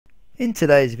In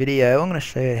today's video, I'm going to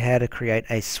show you how to create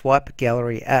a swipe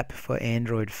gallery app for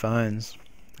Android phones.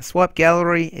 A swipe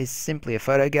gallery is simply a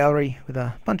photo gallery with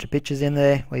a bunch of pictures in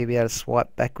there where you'll be able to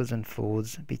swipe backwards and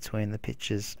forwards between the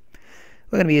pictures.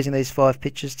 We're going to be using these 5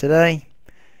 pictures today.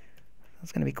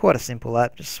 It's going to be quite a simple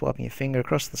app. Just swiping your finger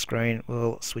across the screen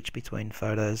will switch between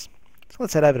photos. So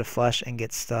let's head over to Flash and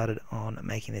get started on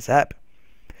making this app.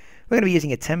 We're going to be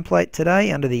using a template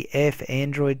today under the Air for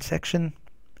Android section.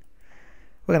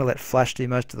 We're going to let Flash do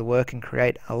most of the work and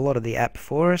create a lot of the app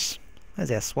for us.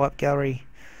 There's our swipe gallery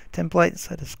template,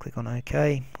 so just click on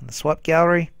OK on the swipe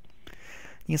gallery.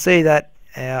 You can see that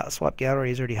our swipe gallery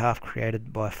is already half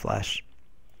created by Flash.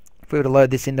 If we were to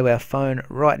load this into our phone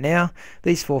right now,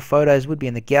 these 4 photos would be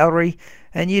in the gallery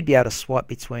and you'd be able to swipe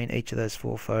between each of those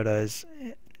 4 photos.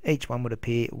 Each one would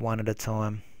appear one at a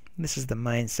time. This is the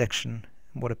main section,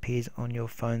 what appears on your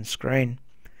phone screen.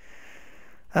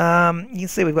 You can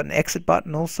see we've got an exit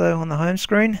button also on the home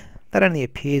screen. That only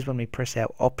appears when we press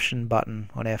our option button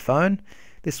on our phone.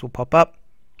 This will pop up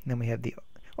and then we have the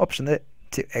option there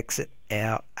to exit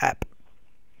our app.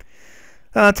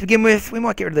 To begin with, we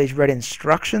might get rid of these red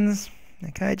instructions.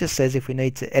 Okay, it just says if we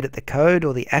need to edit the code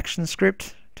or the action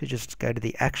script, to just go to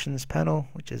the actions panel,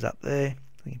 which is up there.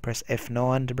 We can press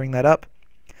F9 to bring that up.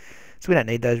 So we don't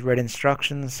need those red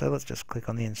instructions, so let's just click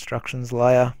on the instructions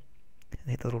layer and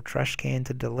hit the little trash can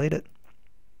to delete it.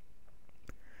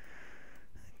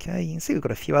 Okay, you can see we've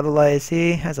got a few other layers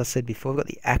here. As I said before, we've got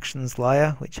the actions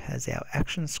layer, which has our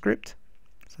action script,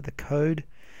 so the code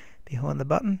behind the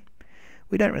button.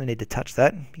 We don't really need to touch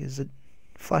that because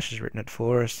Flash has written it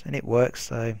for us and it works,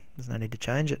 so there's no need to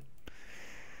change it.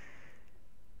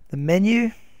 The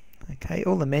menu, okay,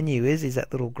 all the menu is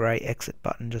that little grey exit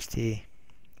button just here.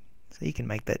 So you can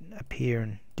make that appear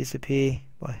and disappear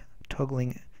by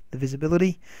toggling the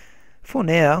visibility. For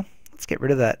now, let's get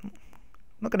rid of that. I'm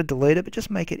not going to delete it, but just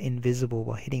make it invisible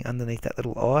by hitting underneath that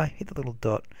little eye, hit the little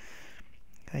dot.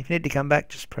 Okay, if you need to come back,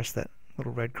 just press that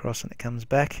little red cross and it comes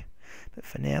back. But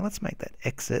for now, let's make that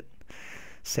exit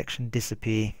section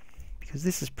disappear, because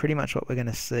this is pretty much what we're going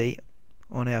to see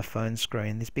on our phone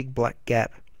screen, this big black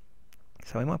gap.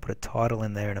 So we might put a title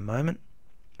in there in a moment.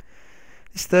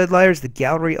 This third layer is the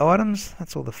gallery items.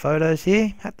 That's all the photos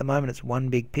here. At the moment it's one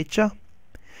big picture.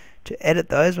 To edit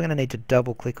those, we're going to need to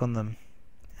double click on them,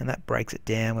 and that breaks it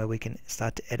down where we can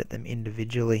start to edit them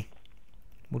individually.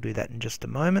 We'll do that in just a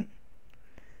moment.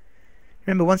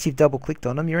 Remember, once you've double clicked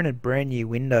on them, you're in a brand new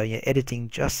window. You're editing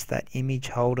just that image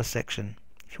holder section.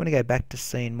 If you want to go back to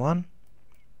scene 1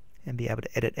 and be able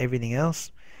to edit everything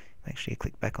else, make sure you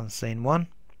click back on scene 1.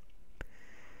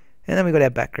 And then we've got our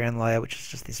background layer, which is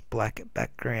just this black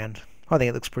background. I think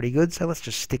it looks pretty good, so let's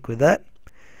just stick with that.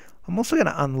 I'm also going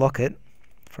to unlock it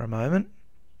for a moment,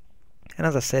 and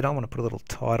as I said, I want to put a little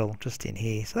title just in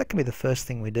here, so that can be the first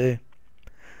thing we do.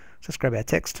 So let's grab our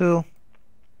text tool.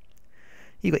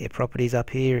 You've got your properties up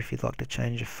here if you'd like to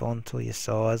change your font or your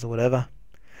size or whatever.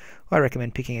 I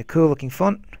recommend picking a cool looking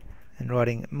font and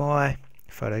writing my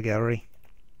photo gallery.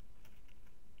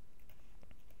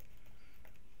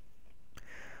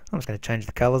 I'm just going to change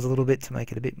the colours a little bit to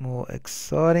make it a bit more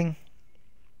exciting.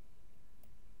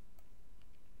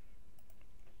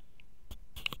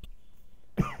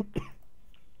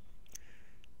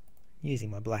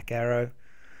 Using my black arrow,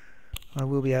 I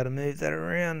will be able to move that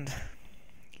around.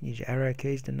 You can use your arrow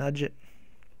keys to nudge it.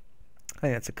 I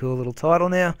think that's a cool little title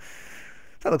now.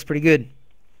 That looks pretty good.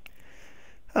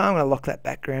 I'm going to lock that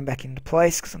background back into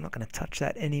place because I'm not going to touch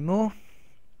that anymore.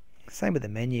 Same with the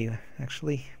menu,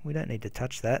 actually. We don't need to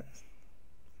touch that.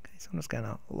 Okay, so I'm just going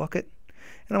to lock it.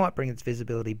 And I might bring its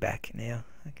visibility back now.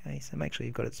 Okay, so make sure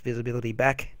you've got its visibility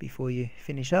back before you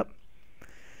finish up.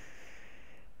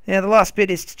 Now the last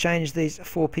bit is to change these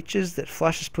 4 pictures that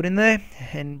Flash has put in there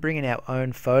and bring in our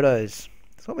own photos.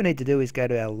 So what we need to do is go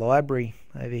to our library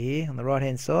over here on the right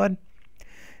hand side.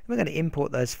 And we're going to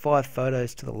import those 5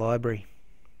 photos to the library.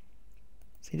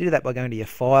 So you do that by going to your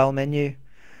File menu,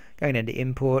 going down to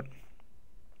Import,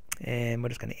 and we're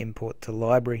just going to import to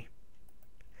library.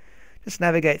 Just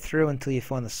navigate through until you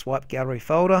find the swipe gallery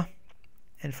folder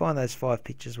and find those 5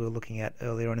 pictures we were looking at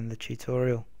earlier on in the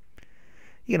tutorial.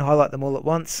 You can highlight them all at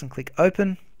once and click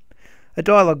open. A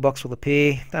dialog box will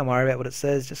appear. Don't worry about what it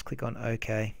says, just click on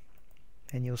OK.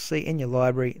 And you'll see in your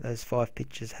library those 5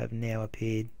 pictures have now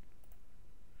appeared.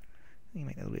 You can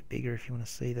make that a little bit bigger if you want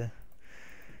to see the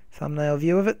thumbnail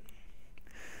view of it.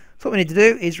 So what we need to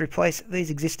do is replace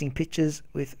these existing pictures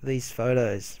with these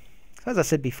photos. So as I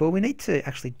said before, we need to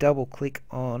actually double click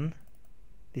on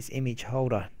this image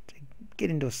holder to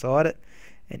get into inside it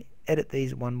and edit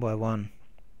these one by one.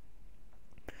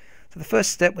 So the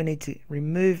first step, we need to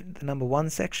remove the number 1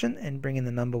 section and bring in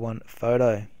the number 1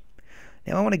 photo.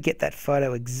 Now I want to get that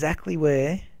photo exactly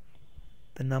where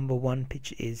the number 1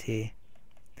 picture is here.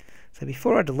 So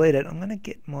before I delete it, I'm going to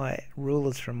get my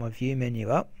rulers from my view menu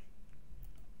up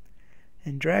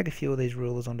and drag a few of these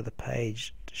rulers onto the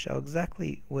page to show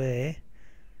exactly where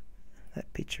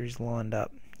that picture is lined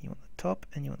up. You want the top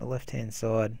and you want the left hand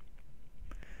side.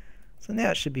 So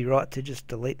now it should be right to just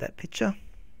delete that picture.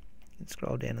 You can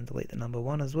scroll down and delete the number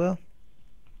 1 as well.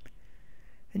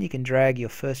 And you can drag your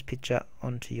first picture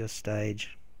onto your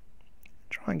stage.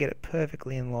 Try and get it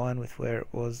perfectly in line with where it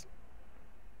was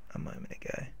a moment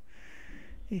ago.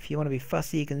 If you want to be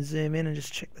fussy, you can zoom in and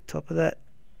just check the top of that.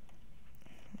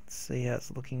 Let's see how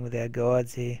it's looking with our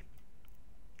guides here.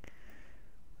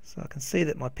 So I can see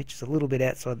that my picture's a little bit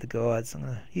outside the guides. I'm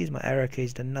going to use my arrow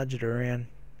keys to nudge it around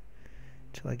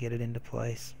until I get it into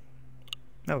place.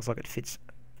 That looks like it fits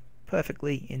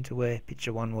perfectly into where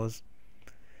picture 1 was.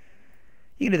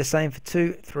 You can do the same for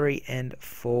 2, 3 and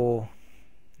 4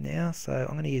 now. So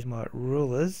I'm going to use my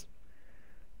rulers,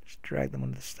 just drag them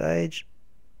onto the stage.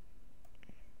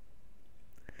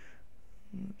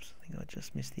 Oops, I think I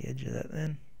just missed the edge of that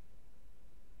then.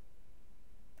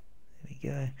 There we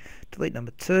go. Delete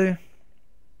number 2.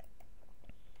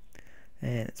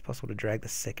 And it's possible to drag the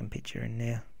second picture in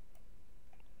now.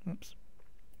 Oops.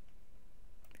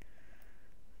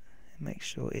 And make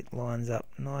sure it lines up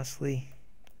nicely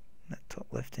in that top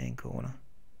left hand corner.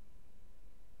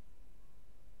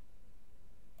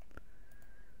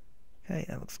 Okay,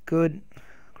 that looks good.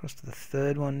 Across to the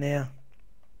third one now.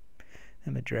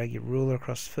 I'm going to drag your ruler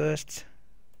across first,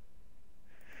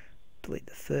 delete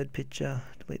the third picture,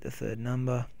 delete the third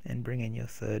number, and bring in your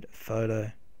third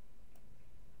photo.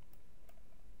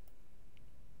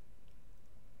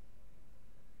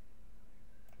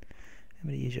 I'm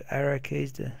going to use your arrow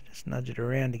keys to just nudge it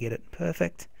around to get it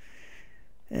perfect.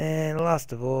 And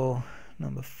last of all,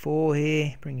 number 4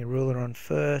 here, bring your ruler on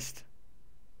first.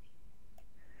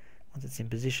 Once it's in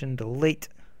position, delete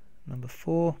number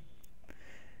 4.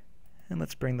 And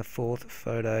let's bring the 4th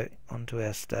photo onto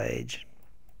our stage.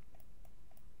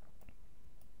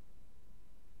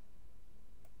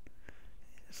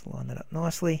 Just line that up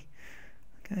nicely.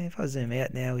 Okay, if I zoom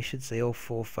out now, we should see all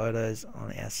 4 photos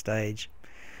on our stage.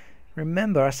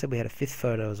 Remember, I said we had a 5th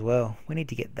photo as well. We need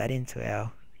to get that into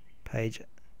our page,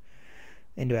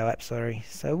 into our app, sorry.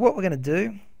 So what we're going to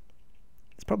do,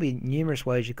 there's probably numerous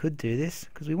ways you could do this,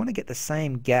 because we want to get the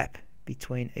same gap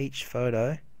between each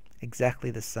photo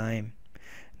exactly the same.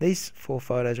 These 4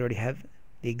 photos already have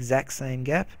the exact same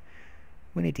gap.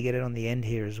 We need to get it on the end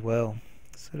here as well.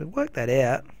 So to work that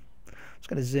out, I'm just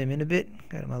going to zoom in a bit,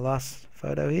 go to my last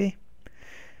photo here.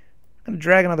 I'm going to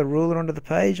drag another ruler onto the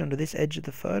page, onto this edge of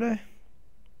the photo.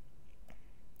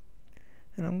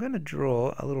 And I'm going to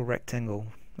draw a little rectangle.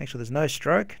 Make sure there's no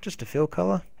stroke, just a fill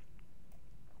color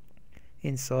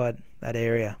inside that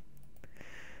area.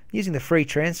 Using the free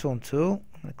transform tool,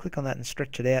 I'm going to click on that and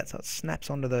stretch it out so it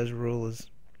snaps onto those rulers.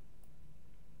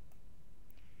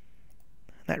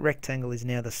 That rectangle is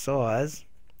now the size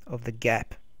of the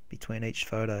gap between each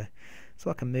photo. So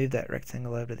I can move that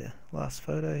rectangle over to the last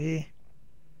photo here.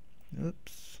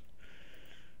 Oops.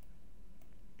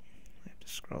 I have to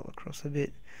scroll across a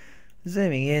bit.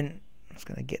 Zooming in, I'm just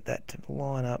going to get that to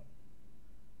line up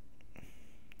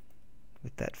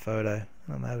with that photo.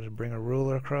 I'm able to bring a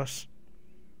ruler across.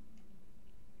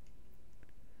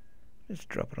 Just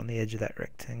drop it on the edge of that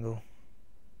rectangle.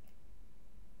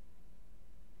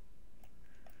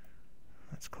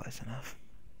 That's close enough.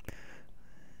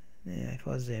 Now if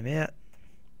I zoom out,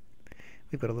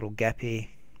 we've got a little gap here,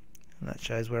 and that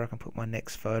shows where I can put my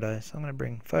next photo. So I'm going to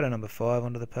bring photo number 5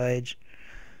 onto the page.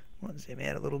 Might zoom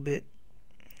out a little bit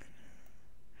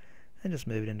and just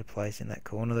move it into place in that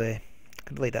corner there. I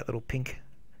can delete that little pink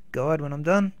guide when I'm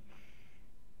done.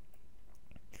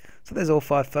 So there's all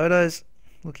 5 photos,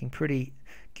 looking pretty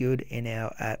good in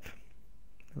our app.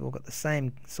 We've all got the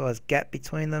same size gap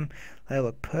between them. They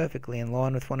look perfectly in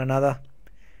line with one another.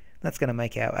 That's going to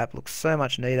make our app look so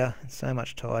much neater and so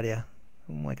much tidier.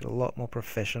 It'll make it a lot more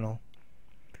professional.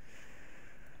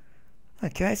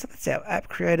 Okay, so that's our app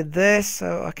created there.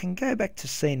 So I can go back to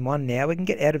scene 1 now. We can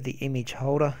get out of the image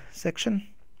holder section.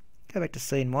 Go back to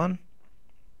scene 1.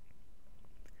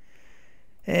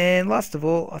 And last of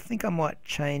all, I think I might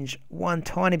change one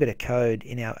tiny bit of code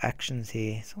in our actions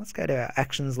here. So let's go to our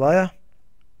actions layer.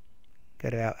 Go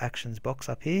to our actions box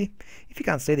up here. If you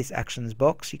can't see this actions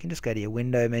box, you can just go to your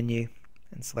window menu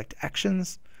and select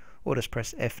actions, or just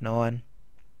press F9.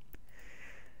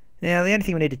 Now the only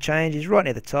thing we need to change is right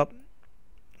near the top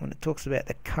when it talks about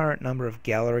the current number of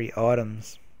gallery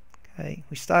items. Okay,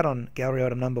 we start on gallery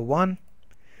item number 1,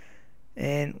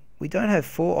 and we don't have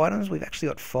 4 items, we've actually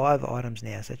got 5 items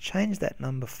now, so change that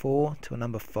number 4 to a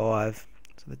number 5.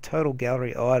 So the total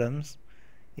gallery items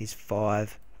is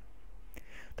 5.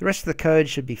 The rest of the code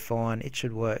should be fine, it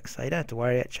should work, so you don't have to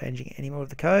worry about changing any more of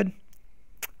the code.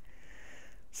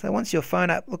 So once your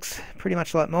phone app looks pretty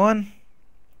much like mine,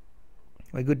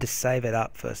 we're good to save it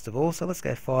up first of all. So let's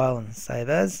go File and Save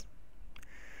As.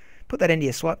 Put that into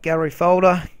your Swipe Gallery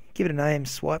folder, give it a name,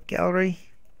 Swipe Gallery.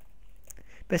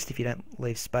 Best if you don't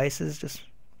leave spaces, just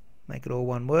make it all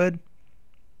one word,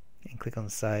 and click on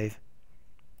Save.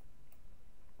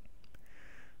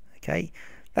 Okay,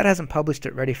 that hasn't published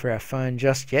it ready for our phone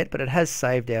just yet, but it has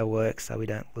saved our work so we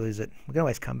don't lose it. We can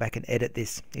always come back and edit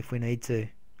this if we need to.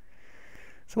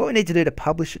 So what we need to do to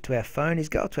publish it to our phone is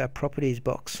go up to our Properties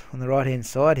box on the right hand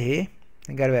side here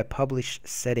and go to our Publish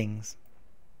Settings.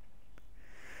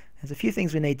 There's a few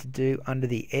things we need to do under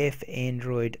the Air for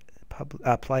Android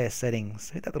player settings.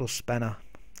 Hit that little spanner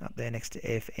up there next to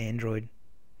Air for Android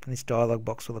and this dialog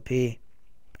box will appear.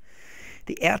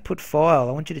 The output file,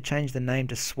 I want you to change the name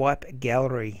to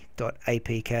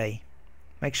swipegallery.apk.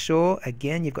 Make sure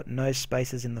again you've got no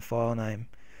spaces in the file name.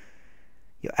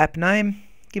 Your app name,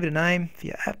 give it a name for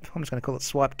your app. I'm just going to call it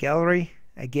Swipe Gallery.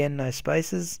 Again, no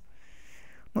spaces.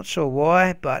 Not sure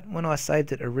why, but when I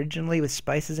saved it originally with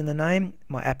spaces in the name,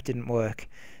 my app didn't work.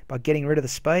 By getting rid of the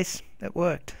space, it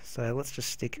worked. So let's just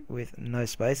stick with no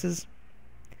spaces.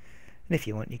 And if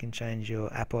you want, you can change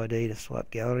your app ID to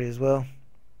Swipe Gallery as well.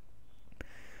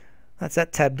 That's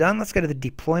that tab done. Let's go to the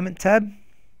Deployment tab.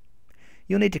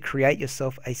 You'll need to create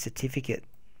yourself a certificate.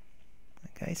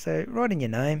 Okay, so write in your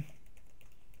name.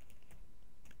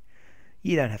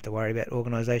 You don't have to worry about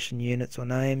organisation units or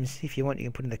names. If you want, you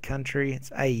can put in the country.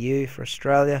 It's AU for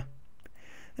Australia.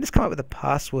 And just come up with a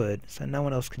password so no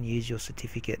one else can use your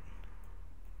certificate.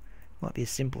 Might be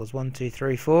as simple as 1, 2,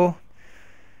 3, 4.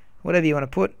 Whatever you want to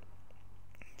put.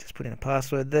 Just put in a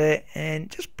password there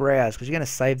and just browse because you're going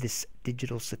to save this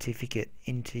digital certificate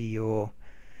into your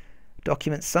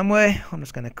documents somewhere. I'm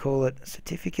just going to call it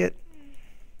certificate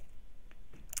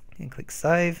and click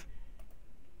Save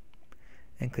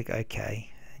and click OK,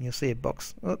 and you'll see a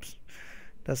box, oops,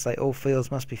 it does say all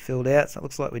fields must be filled out, so it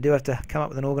looks like we do have to come up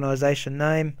with an organisation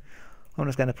name. I'm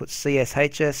just going to put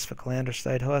CSHS for Caloundra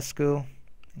State High School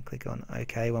and click on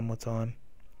OK one more time.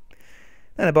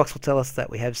 Then a box will tell us that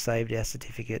we have saved our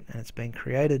certificate and it's been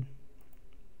created.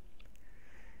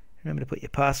 Remember to put your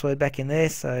password back in there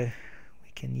so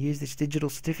we can use this digital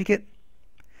certificate.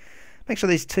 Make sure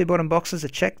these 2 bottom boxes are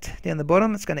checked down the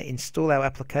bottom. It's going to install our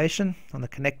application on the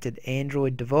connected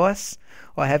Android device.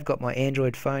 I have got my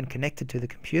Android phone connected to the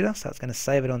computer, so it's going to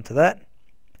save it onto that.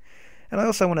 And I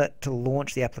also want it to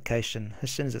launch the application as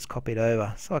soon as it's copied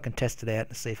over so I can test it out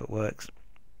and see if it works.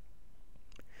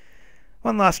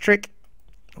 One last trick.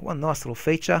 One nice little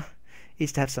feature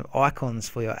is to have some icons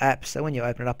for your app. So when you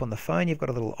open it up on the phone, you've got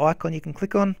a little icon you can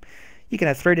click on. You can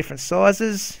have 3 different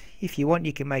sizes. If you want,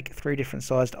 you can make 3 different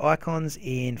sized icons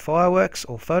in Fireworks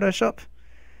or Photoshop.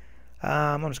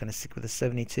 I'm just going to stick with a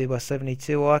 72 by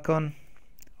 72 icon.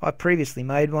 I previously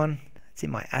made one. It's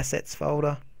in my Assets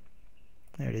folder.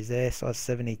 There it is there, size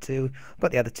 72. I've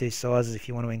got the other 2 sizes if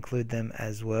you want to include them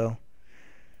as well.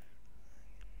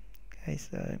 Okay,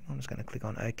 so I'm just going to click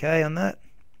on OK on that.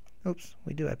 Oops,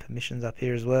 we do have permissions up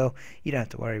here as well. You don't have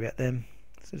to worry about them.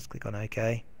 So just click on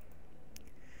OK.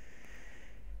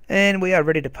 And we are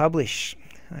ready to publish.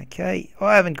 Okay,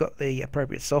 I haven't got the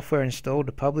appropriate software installed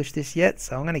to publish this yet,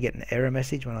 so I'm going to get an error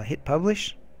message when I hit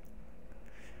publish.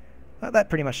 But that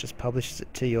pretty much just publishes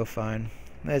it to your phone.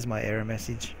 There's my error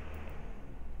message.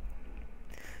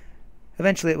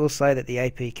 Eventually it will say that the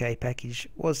APK package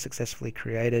was successfully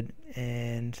created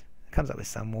and it comes up with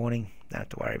some warning. Don't have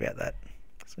to worry about that.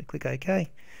 So we click OK.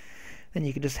 Then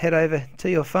you can just head over to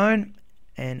your phone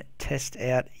and test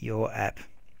out your app.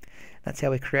 That's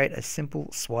how we create a simple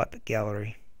swipe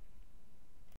gallery.